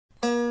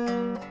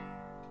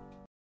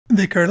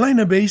The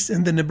Carolina Basin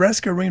and the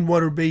Nebraska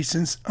Rainwater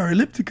Basins are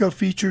elliptical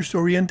features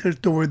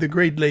oriented toward the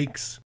Great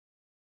Lakes.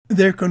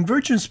 Their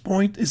convergence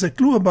point is a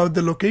clue about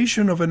the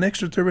location of an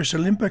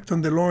extraterrestrial impact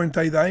on the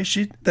Laurentide ice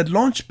sheet that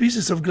launched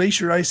pieces of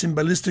glacier ice in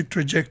ballistic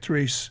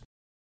trajectories.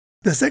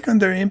 The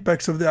secondary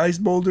impacts of the ice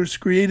boulders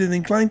created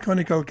inclined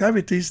conical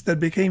cavities that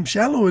became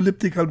shallow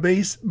elliptical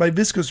bays by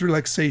viscous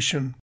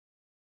relaxation.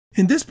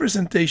 In this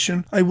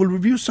presentation, I will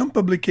review some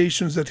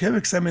publications that have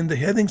examined the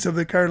headings of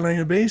the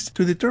Carolina Basin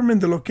to determine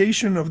the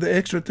location of the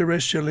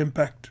extraterrestrial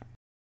impact.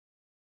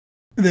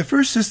 The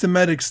first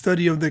systematic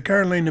study of the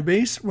Carolina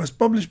Basin was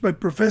published by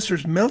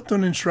Professors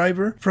Melton and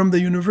Shriver from the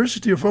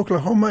University of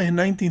Oklahoma in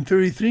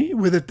 1933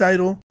 with the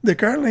title, "The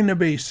Carolina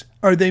Basin,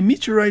 Are They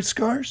Meteorite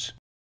Scars?"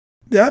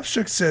 The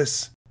abstract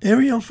says,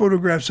 aerial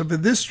photographs of a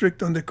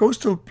district on the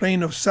coastal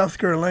plain of South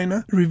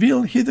Carolina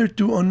reveal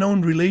hitherto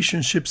unknown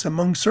relationships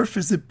among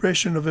surface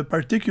depression of a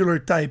particular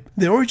type,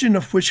 the origin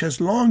of which has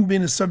long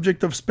been a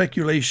subject of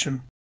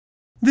speculation.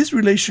 These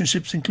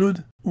relationships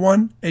include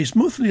 1. A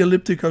smoothly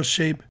elliptical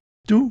shape,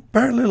 2.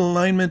 Parallel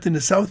alignment in the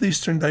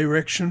southeastern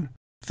direction,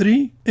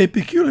 3. A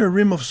peculiar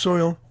rim of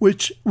soil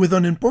which, with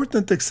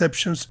unimportant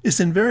exceptions, is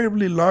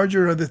invariably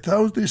larger at the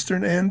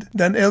southeastern end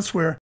than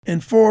elsewhere,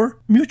 and 4.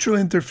 Mutual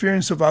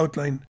interference of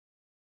outline.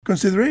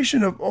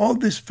 Consideration of all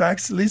these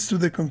facts leads to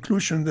the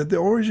conclusion that the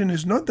origin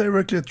is not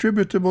directly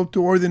attributable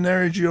to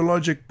ordinary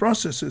geologic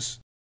processes.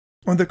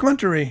 On the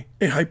contrary,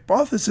 a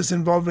hypothesis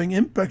involving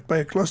impact by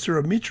a cluster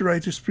of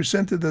meteorites is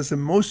presented as the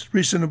most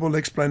reasonable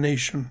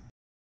explanation.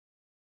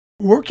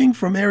 Working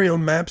from aerial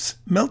maps,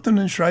 Melton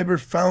and Shriver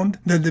found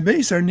that the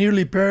bays are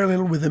nearly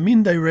parallel with the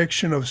mean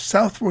direction of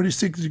south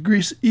 46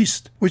 degrees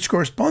east, which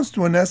corresponds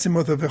to an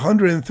azimuth of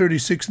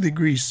 136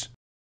 degrees.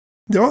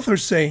 The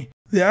authors say,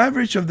 the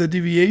average of the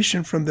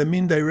deviation from the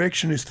mean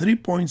direction is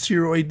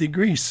 3.08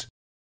 degrees.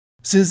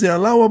 Since the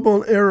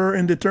allowable error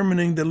in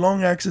determining the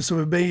long axis of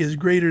a bay is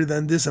greater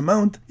than this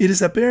amount, it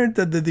is apparent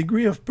that the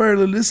degree of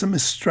parallelism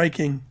is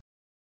striking.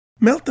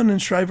 Melton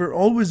and Shriver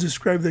always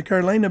described the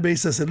Carolina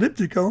Basin as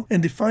elliptical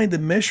and defined the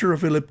measure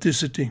of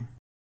ellipticity.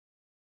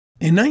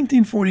 In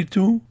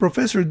 1942,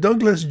 Professor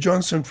Douglas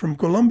Johnson from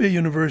Columbia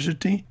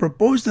University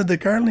proposed that the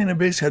Carolina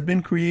Basin had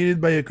been created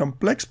by a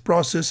complex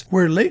process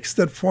where lakes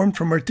that formed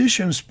from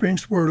artesian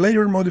springs were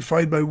later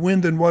modified by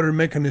wind and water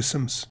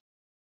mechanisms.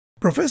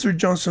 Professor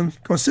Johnson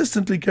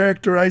consistently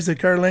characterized the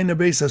Carolina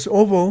Basin as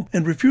oval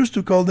and refused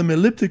to call them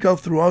elliptical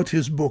throughout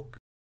his book.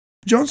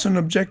 Johnson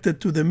objected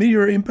to the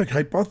meteor impact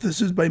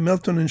hypothesis by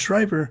Melton and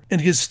Shriver,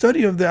 and his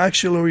study of the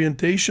axial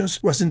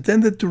orientations was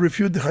intended to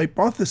refute the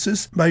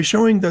hypothesis by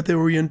showing that the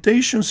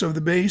orientations of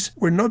the bays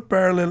were not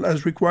parallel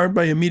as required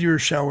by a meteor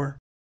shower.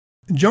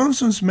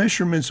 Johnson's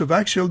measurements of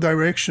axial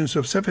directions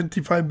of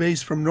 75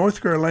 bays from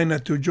North Carolina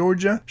to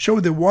Georgia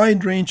showed a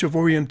wide range of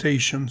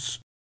orientations.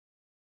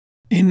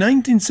 In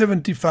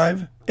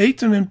 1975,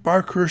 Ayton and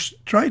Parkhurst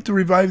tried to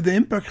revive the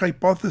impact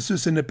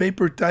hypothesis in a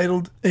paper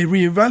titled A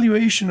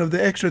Reevaluation of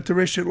the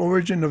Extraterrestrial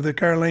Origin of the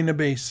Carolina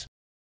Basin.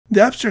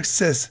 The abstract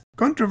says,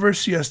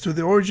 controversy as to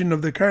the origin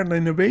of the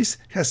Carolina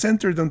Basin has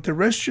centered on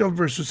terrestrial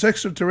versus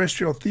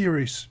extraterrestrial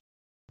theories.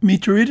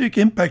 Meteoritic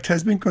impact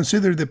has been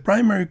considered the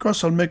primary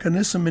causal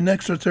mechanism in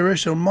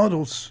extraterrestrial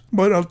models,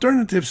 but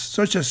alternatives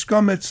such as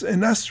comets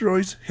and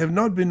asteroids have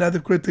not been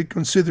adequately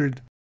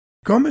considered.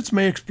 Comets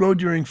may explode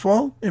during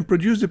fall and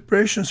produce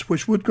depressions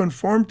which would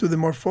conform to the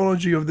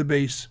morphology of the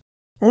base.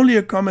 Only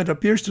a comet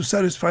appears to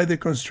satisfy the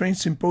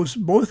constraints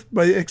imposed both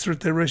by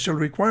extraterrestrial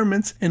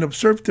requirements and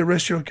observed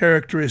terrestrial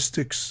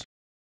characteristics.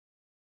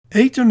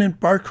 Ayton and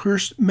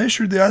Parkhurst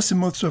measured the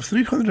azimuths of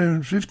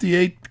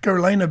 358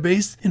 Carolina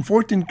bays in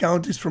 14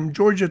 counties from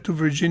Georgia to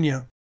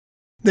Virginia.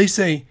 They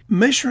say,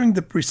 measuring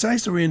the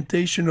precise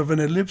orientation of an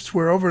ellipse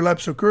where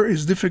overlaps occur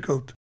is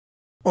difficult.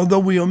 Although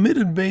we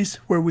omitted bays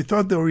where we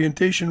thought the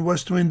orientation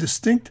was too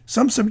indistinct,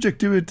 some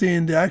subjectivity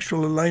in the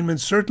actual alignment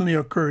certainly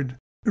occurred.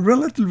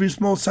 Relatively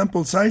small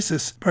sample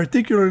sizes,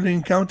 particularly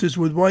in counties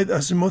with wide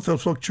azimuthal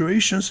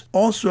fluctuations,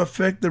 also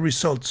affect the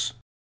results.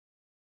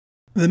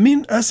 The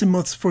mean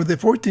azimuths for the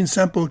 14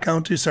 sample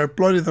counties are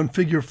plotted on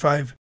Figure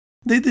 5.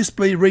 They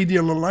display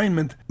radial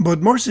alignment,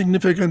 but more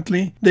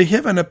significantly, they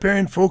have an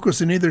apparent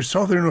focus in either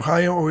southern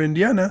Ohio or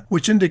Indiana,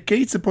 which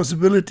indicates the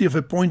possibility of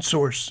a point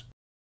source.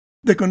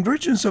 The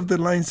convergence of the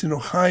lines in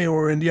Ohio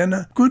or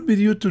Indiana could be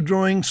due to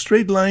drawing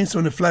straight lines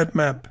on a flat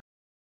map.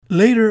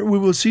 Later, we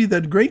will see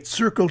that great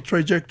circle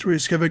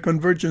trajectories have a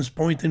convergence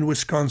point in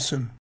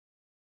Wisconsin.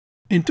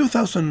 In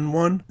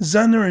 2001,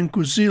 Zanner and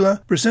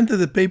Kuzila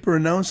presented a paper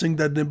announcing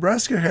that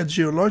Nebraska had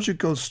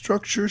geological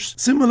structures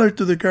similar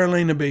to the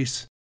Carolina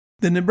Basin.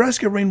 The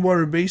Nebraska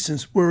Rainwater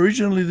Basins were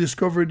originally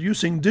discovered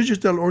using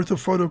digital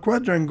orthophoto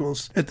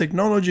quadrangles, a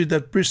technology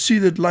that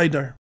preceded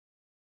LiDAR.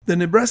 The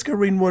Nebraska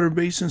Rainwater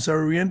Basins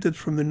are oriented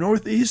from the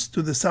northeast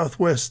to the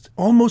southwest,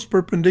 almost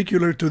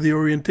perpendicular to the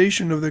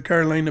orientation of the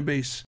Carolina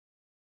Basin.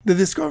 The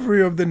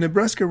discovery of the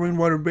Nebraska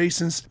Rainwater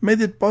Basins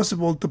made it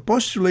possible to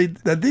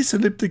postulate that these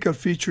elliptical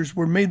features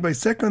were made by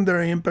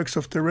secondary impacts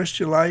of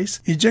terrestrial ice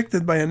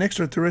ejected by an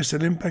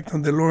extraterrestrial impact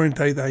on the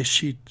Laurentide ice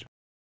sheet.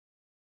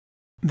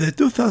 The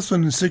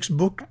 2006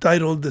 book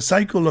titled The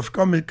Cycle of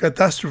Comet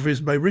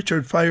Catastrophes by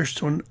Richard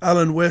Firestone,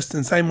 Alan West,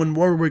 and Simon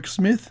Warwick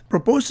Smith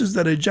proposes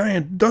that a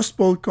giant Dust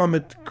Bowl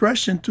comet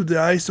crashed into the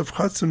ice of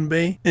Hudson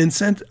Bay and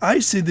sent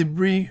icy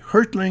debris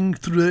hurtling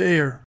through the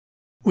air.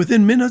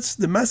 Within minutes,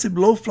 the massive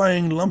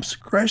low-flying lumps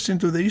crashed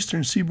into the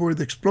eastern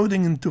seaboard,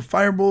 exploding into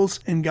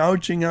fireballs and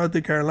gouging out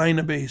the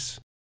Carolina bays.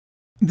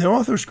 The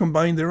authors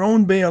combined their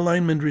own bay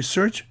alignment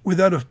research with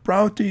that of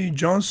Prouty,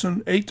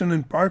 Johnson, Ayton,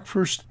 and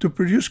Parkhurst to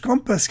produce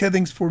compass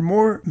headings for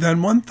more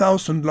than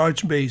 1,000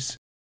 large bays.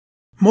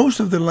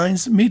 Most of the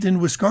lines meet in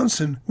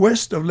Wisconsin,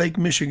 west of Lake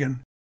Michigan.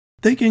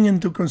 Taking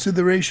into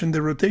consideration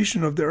the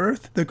rotation of the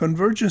Earth, the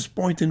convergence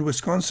point in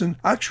Wisconsin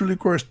actually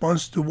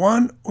corresponds to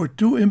 1 or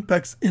 2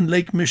 impacts in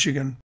Lake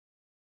Michigan.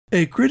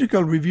 A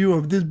critical review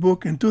of this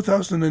book in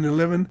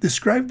 2011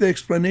 described the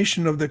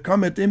explanation of the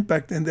comet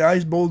impact and the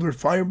ice boulder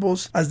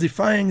fireballs as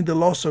defying the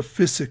laws of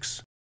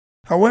physics.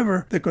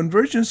 However, the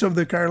convergence of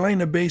the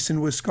Carolina bays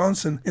in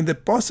Wisconsin and the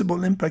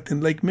possible impact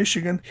in Lake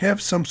Michigan have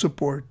some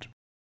support.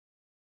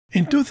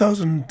 In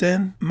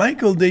 2010,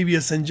 Michael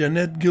Davies and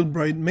Jeanette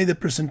Gilbride made a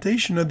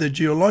presentation at the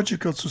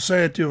Geological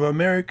Society of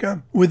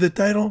America with the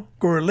title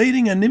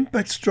Correlating an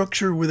Impact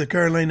Structure with the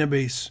Carolina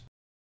Bays.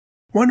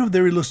 One of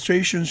their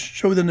illustrations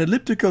showed an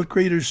elliptical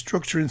crater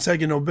structure in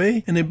Saginaw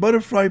Bay and a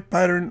butterfly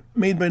pattern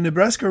made by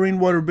Nebraska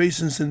Rainwater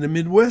Basins in the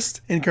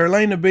Midwest and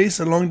Carolina Bays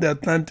along the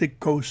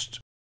Atlantic coast.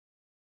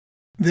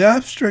 The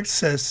abstract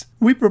says,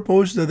 we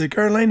propose that the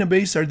Carolina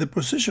Bays are the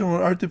positional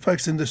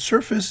artifacts in the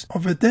surface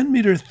of a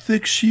 10-meter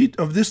thick sheet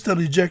of distal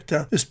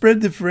ejecta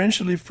spread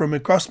differentially from a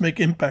cosmic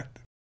impact.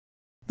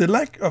 The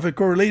lack of a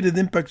correlated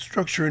impact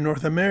structure in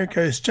North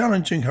America is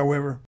challenging,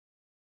 however.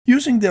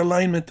 Using the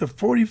alignment of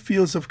 40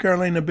 fields of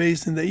Carolina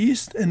Bays in the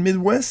east and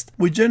Midwest,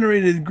 we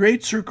generated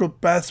great circle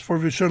paths for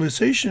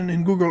visualization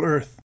in Google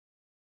Earth.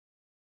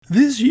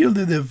 This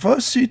yielded a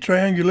fuzzy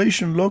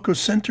triangulation locus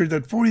centered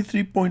at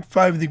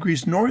 43.5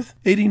 degrees north,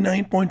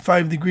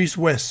 89.5 degrees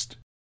west.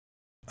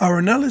 Our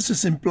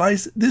analysis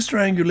implies this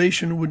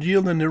triangulation would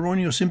yield an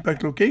erroneous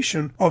impact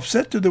location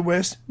offset to the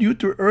west due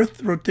to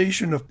Earth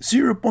rotation of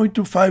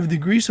 0.25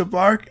 degrees of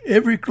arc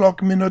every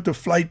clock minute of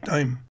flight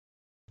time.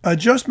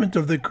 Adjustment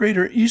of the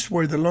crater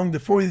eastward along the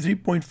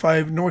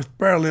 43.5 north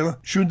parallel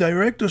should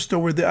direct us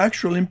toward the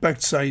actual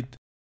impact site.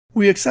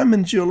 We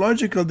examined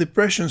geological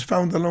depressions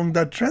found along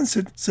that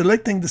transit,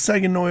 selecting the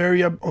Saginaw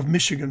area of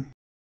Michigan.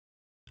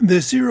 The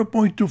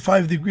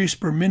 0.25 degrees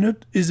per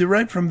minute is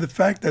derived from the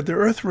fact that the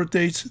Earth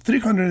rotates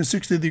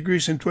 360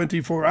 degrees in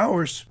 24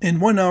 hours,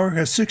 and 1 hour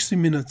has 60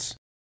 minutes.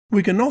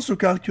 We can also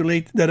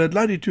calculate that at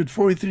latitude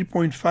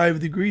 43.5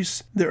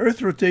 degrees, the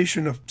Earth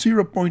rotation of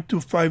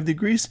 0.25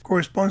 degrees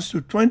corresponds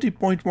to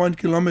 20.1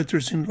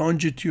 kilometers in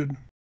longitude.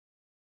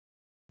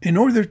 In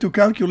order to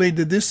calculate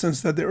the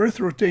distance that the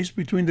Earth rotates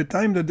between the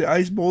time that the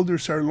ice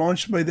boulders are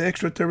launched by the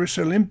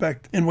extraterrestrial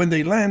impact and when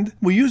they land,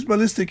 we use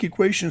ballistic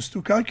equations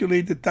to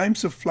calculate the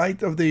times of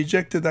flight of the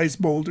ejected ice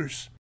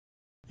boulders.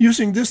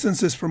 Using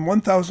distances from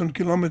 1,000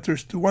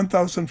 kilometers to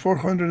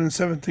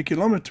 1,470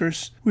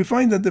 kilometers, we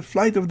find that the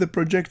flight of the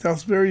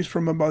projectiles varies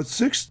from about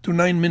 6 to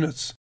 9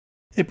 minutes.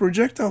 A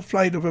projectile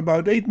flight of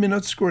about 8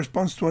 minutes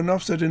corresponds to an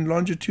offset in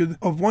longitude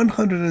of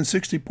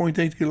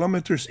 160.8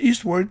 kilometers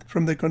eastward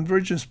from the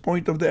convergence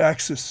point of the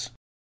axis.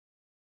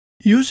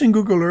 Using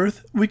Google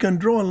Earth, we can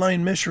draw a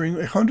line measuring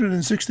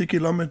 160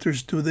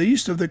 kilometers to the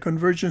east of the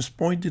convergence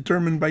point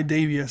determined by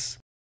Davies.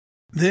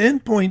 The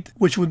endpoint,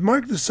 which would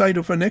mark the site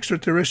of an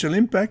extraterrestrial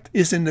impact,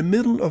 is in the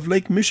middle of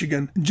Lake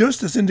Michigan,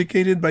 just as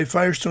indicated by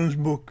Firestone's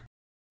book.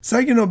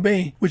 Saginaw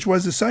Bay, which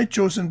was the site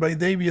chosen by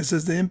Davies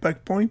as the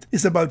impact point,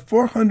 is about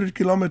 400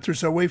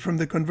 kilometers away from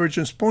the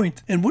convergence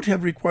point and would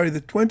have required a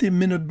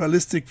 20-minute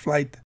ballistic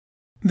flight.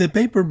 The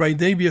paper by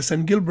Davies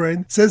and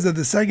Gilbride says that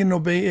the Saginaw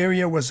Bay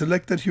area was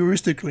selected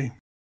heuristically.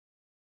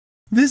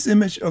 This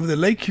image of the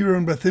Lake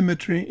Huron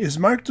bathymetry is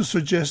marked to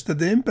suggest that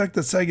the impact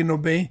at Saginaw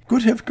Bay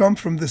could have come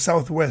from the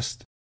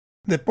southwest.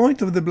 The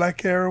point of the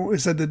black arrow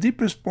is at the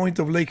deepest point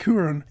of Lake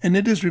Huron, and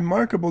it is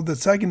remarkable that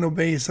Saginaw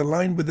Bay is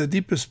aligned with the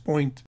deepest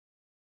point.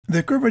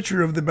 The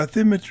curvature of the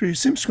bathymetry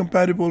seems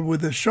compatible with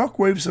the shock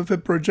waves of a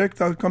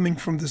projectile coming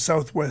from the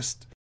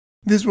southwest.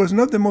 This was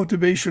not the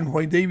motivation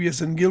why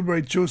Davies and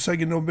Gilbride chose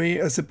Saginaw Bay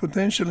as a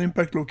potential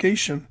impact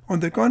location.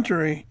 On the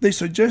contrary, they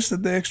suggest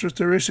that the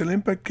extraterrestrial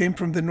impact came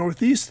from the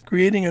northeast,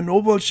 creating an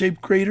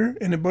oval-shaped crater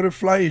and a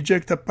butterfly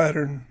ejecta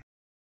pattern.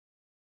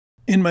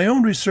 In my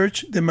own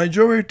research, the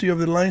majority of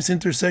the lines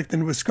intersect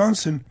in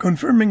Wisconsin,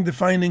 confirming the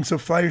findings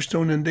of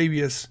Firestone and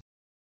Davies.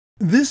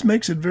 This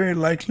makes it very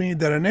likely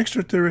that an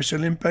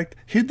extraterrestrial impact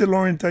hit the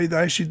Laurentide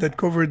ice sheet that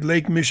covered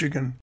Lake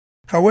Michigan.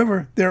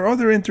 However, there are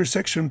other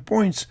intersection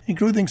points,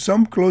 including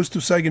some close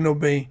to Saginaw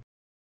Bay.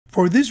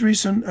 For this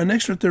reason, an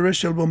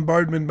extraterrestrial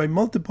bombardment by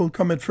multiple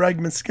comet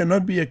fragments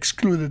cannot be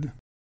excluded.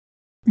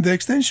 The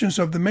extensions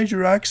of the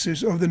major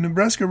axes of the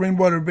Nebraska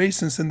Rainwater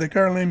Basins and the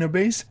Carolina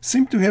Bays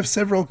seem to have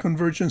several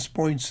convergence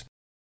points.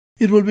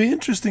 It will be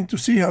interesting to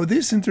see how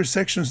these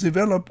intersections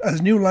develop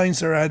as new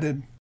lines are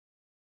added.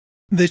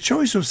 The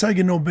choice of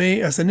Saginaw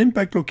Bay as an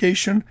impact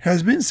location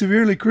has been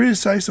severely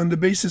criticized on the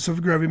basis of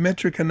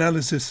gravimetric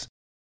analysis.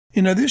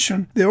 In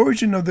addition, the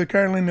origin of the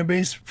Carolina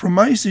Bays from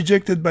ice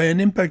ejected by an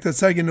impact at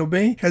Saginaw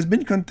Bay has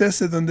been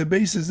contested on the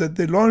basis that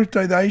the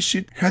Laurentide ice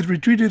sheet had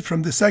retreated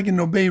from the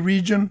Saginaw Bay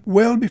region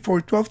well before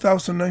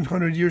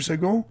 12,900 years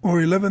ago, or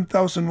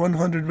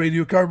 11,100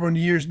 radiocarbon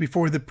years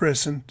before the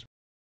present.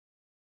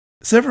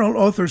 Several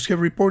authors have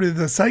reported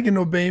that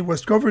Saginaw Bay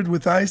was covered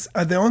with ice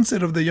at the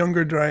onset of the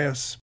Younger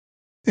Dryas.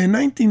 A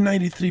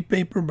 1993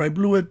 paper by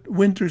Blewett,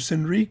 Winters,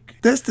 and Reek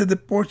tested the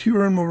Port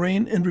Huron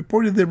moraine and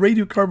reported the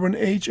radiocarbon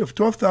age of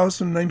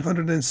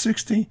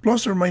 12,960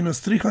 plus or minus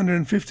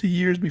 350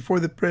 years before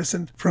the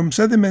present from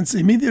sediments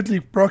immediately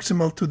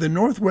proximal to the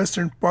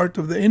northwestern part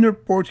of the inner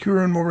Port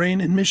Huron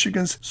moraine in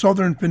Michigan's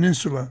southern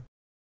peninsula.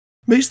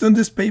 Based on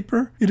this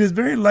paper, it is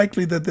very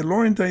likely that the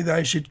Laurentide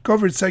ice sheet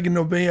covered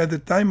Saginaw Bay at the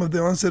time of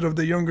the onset of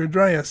the Younger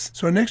Dryas,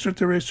 so an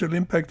extraterrestrial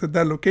impact at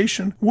that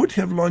location would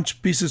have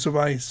launched pieces of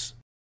ice.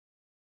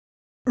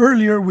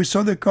 Earlier, we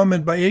saw the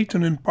comment by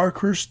Ayton and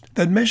Parkhurst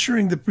that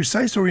measuring the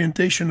precise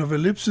orientation of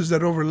ellipses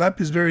that overlap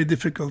is very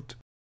difficult.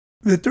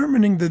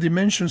 Determining the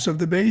dimensions of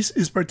the bays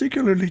is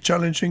particularly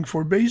challenging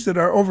for bays that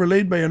are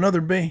overlaid by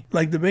another bay,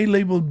 like the bay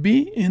labeled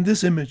B in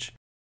this image.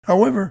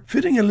 However,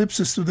 fitting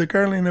ellipses to the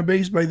Carolina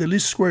Bays by the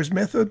least squares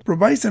method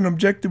provides an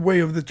objective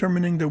way of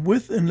determining the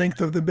width and length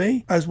of the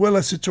bay, as well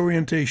as its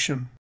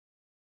orientation.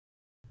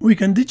 We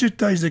can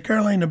digitize the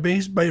Carolina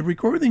Bays by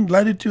recording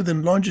latitude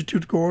and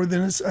longitude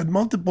coordinates at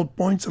multiple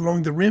points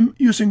along the rim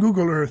using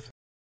Google Earth.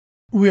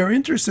 We are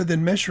interested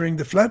in measuring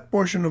the flat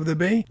portion of the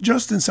bay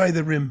just inside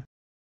the rim.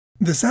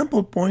 The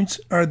sample points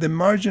are the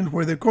margin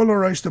where the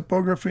colorized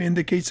topography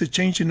indicates a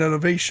change in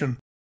elevation.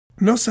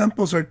 No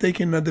samples are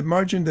taken at the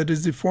margin that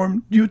is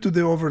deformed due to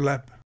the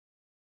overlap.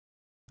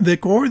 The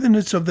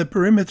coordinates of the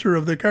perimeter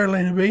of the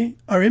Carolina Bay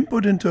are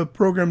input into a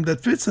program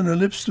that fits an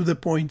ellipse to the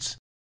points.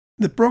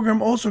 The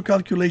program also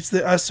calculates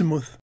the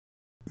azimuth.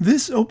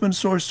 This open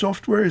source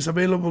software is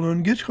available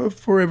on GitHub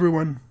for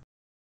everyone.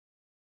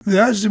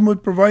 The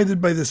azimuth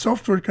provided by the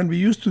software can be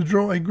used to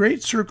draw a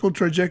great circle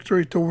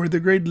trajectory toward the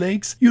Great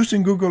Lakes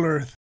using Google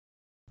Earth.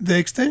 The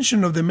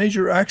extension of the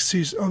major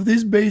axes of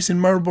this base in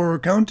Marlborough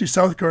County,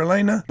 South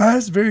Carolina,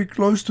 pass very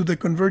close to the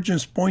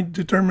convergence point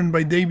determined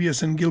by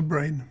Davies and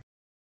Gilbride.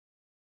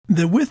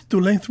 The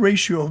width-to-length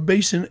ratio of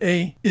basin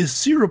A is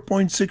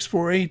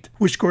 0.648,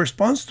 which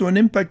corresponds to an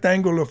impact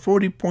angle of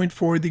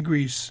 40.4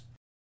 degrees.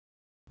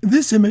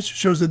 This image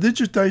shows the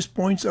digitized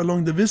points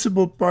along the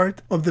visible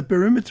part of the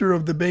perimeter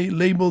of the bay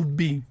labeled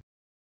B.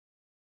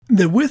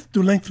 The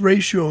width-to-length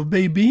ratio of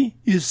bay B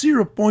is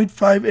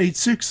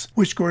 0.586,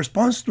 which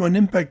corresponds to an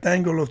impact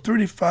angle of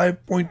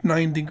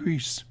 35.9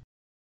 degrees.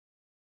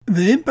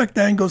 The impact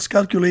angles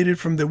calculated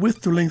from the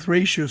width-to-length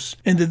ratios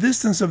and the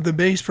distance of the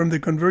base from the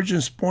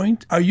convergence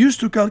point are used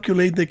to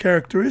calculate the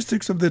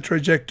characteristics of the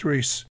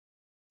trajectories.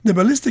 The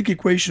ballistic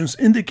equations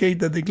indicate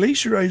that the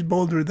glacier ice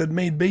boulder that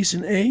made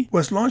basin A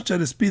was launched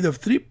at a speed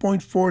of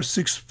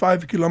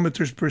 3.465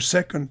 km per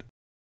second.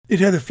 It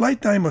had a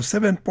flight time of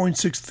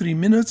 7.63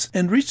 minutes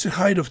and reached a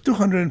height of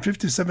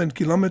 257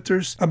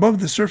 kilometers above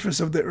the surface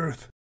of the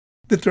Earth.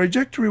 The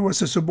trajectory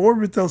was a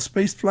suborbital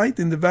spaceflight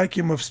in the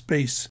vacuum of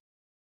space.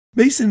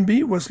 Basin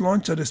B was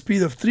launched at a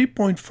speed of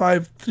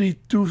 3.532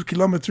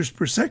 km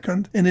per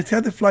second and it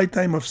had a flight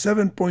time of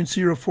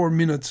 7.04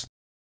 minutes.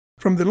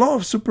 From the law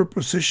of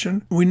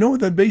superposition, we know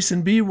that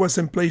Basin B was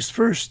emplaced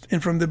first,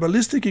 and from the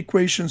ballistic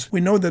equations,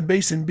 we know that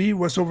Basin B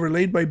was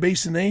overlaid by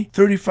Basin A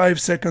 35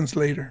 seconds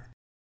later.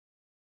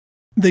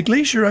 The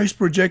glacier ice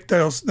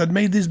projectiles that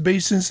made these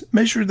basins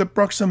measured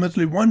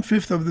approximately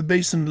 1/5 of the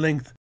basin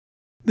length.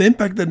 The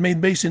impact that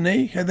made Basin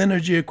A had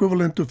energy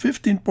equivalent to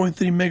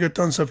 15.3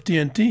 megatons of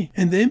TNT,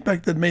 and the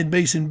impact that made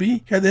Basin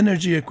B had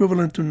energy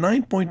equivalent to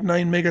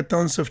 9.9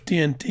 megatons of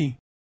TNT.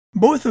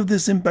 Both of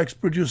these impacts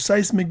produced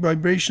seismic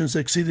vibrations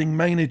exceeding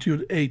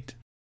magnitude 8.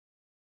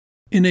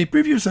 In a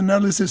previous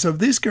analysis of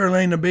this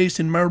Carolina Bays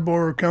in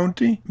Marlborough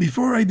County,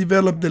 before I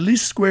developed the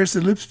least squares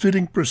ellipse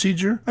fitting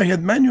procedure, I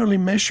had manually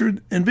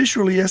measured and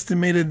visually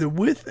estimated the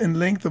width and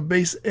length of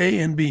bays A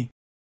and B.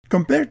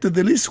 Compared to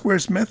the least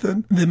squares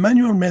method, the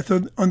manual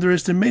method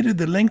underestimated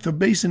the length of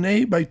basin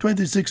A by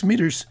 26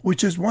 meters,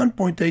 which is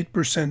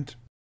 1.8%.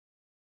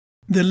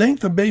 The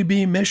length of bay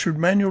B measured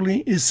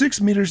manually is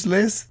 6 meters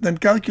less than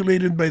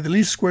calculated by the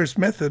least squares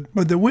method,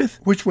 but the width,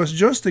 which was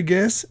just a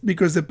guess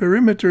because the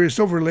perimeter is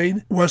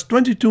overlaid, was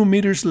 22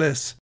 meters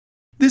less.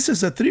 This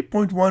is a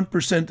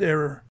 3.1%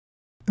 error.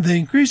 The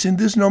increase in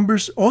these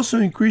numbers also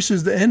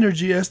increases the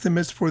energy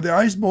estimates for the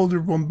ice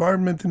boulder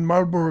bombardment in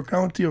Marlborough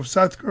County of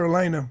South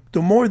Carolina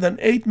to more than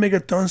 8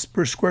 megatons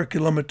per square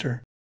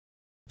kilometer.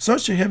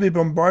 Such a heavy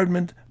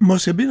bombardment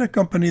must have been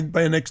accompanied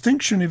by an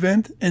extinction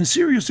event and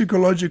serious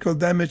ecological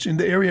damage in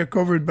the area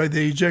covered by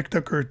the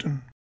ejecta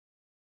curtain.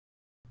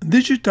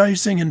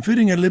 Digitizing and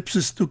fitting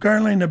ellipses to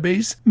Carolina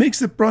bays makes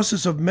the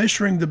process of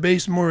measuring the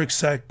bays more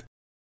exact.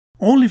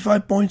 Only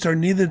 5 points are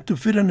needed to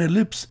fit an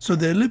ellipse, so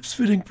the ellipse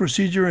fitting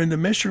procedure and the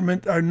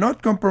measurement are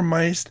not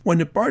compromised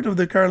when a part of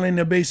the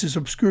Carolina base is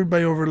obscured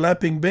by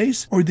overlapping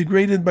bays or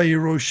degraded by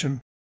erosion.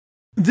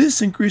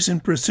 This increase in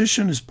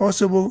precision is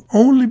possible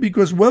only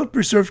because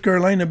well-preserved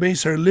Carolina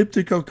bays are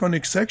elliptical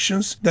conic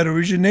sections that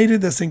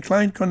originated as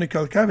inclined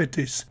conical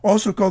cavities,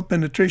 also called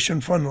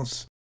penetration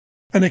funnels.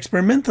 An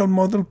experimental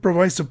model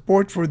provides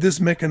support for this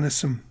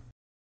mechanism.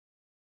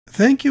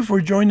 Thank you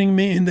for joining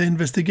me in the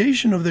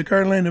investigation of the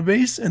Carolina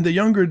Bays and the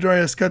younger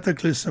Dryas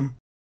Cataclysm.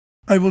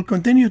 I will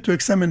continue to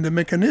examine the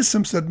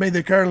mechanisms that made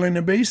the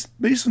Carolina Bays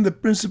based on the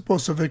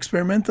principles of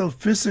experimental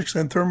physics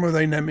and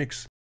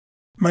thermodynamics.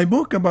 My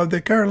book about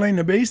the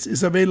Carolina Bays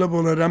is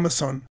available at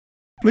Amazon.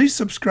 Please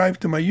subscribe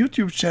to my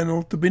YouTube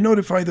channel to be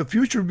notified of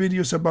future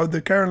videos about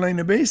the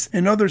Carolina Bays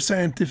and other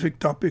scientific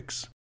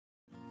topics.